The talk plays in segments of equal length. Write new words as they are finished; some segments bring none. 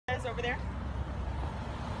over there?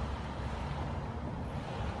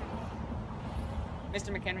 Mr.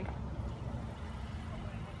 McHenry?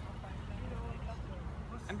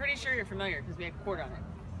 I'm pretty sure you're familiar because we have court on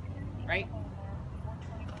it, right?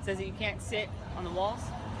 It says that you can't sit on the walls.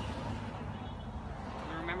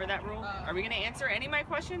 You remember that rule? Are we going to answer any of my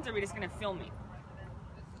questions, or are we just going to film me?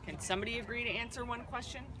 Can somebody agree to answer one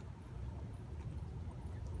question?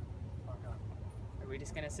 Are we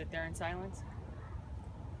just going to sit there in silence?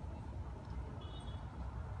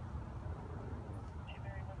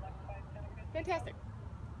 Fantastic.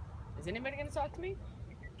 Is anybody going to talk to me?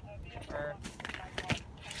 Or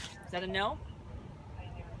is that a no?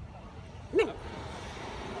 No.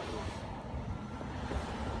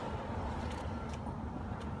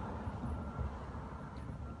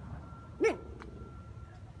 No.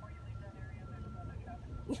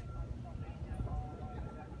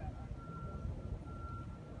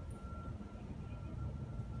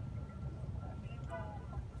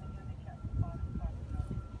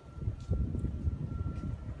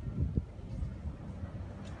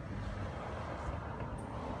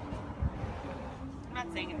 I'm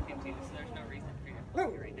not saying anything to you, so there's no reason for you to talk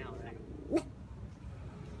to me right now, right?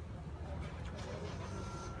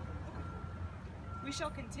 We shall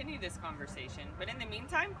continue this conversation, but in the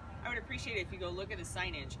meantime, I would appreciate it if you go look at the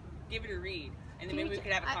signage, give it a read, and then maybe we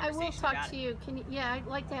could have a conversation about it. I will talk to you. Yeah, I'd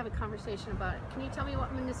like to have a conversation about it. Can you tell me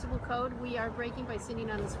what municipal code we are breaking by sitting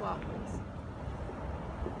on this wall, please?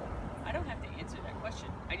 I don't have to answer that question.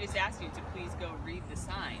 I just asked you to please go read the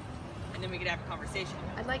sign, and then we could have a conversation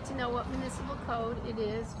about it. I'd like to know what municipal code it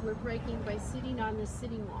is we're breaking by sitting on this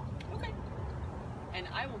sitting wall. Okay. And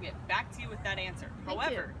I will get back to you with that answer.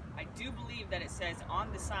 However, I do believe that it says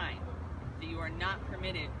on the sign that you are not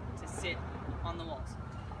permitted to sit on the walls.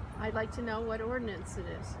 I'd like to know what ordinance it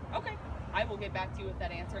is. Okay. I will get back to you with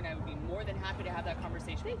that answer, and I would be more than happy to have that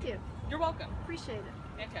conversation. Thank you. You're welcome. Appreciate it.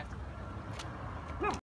 Fantastic.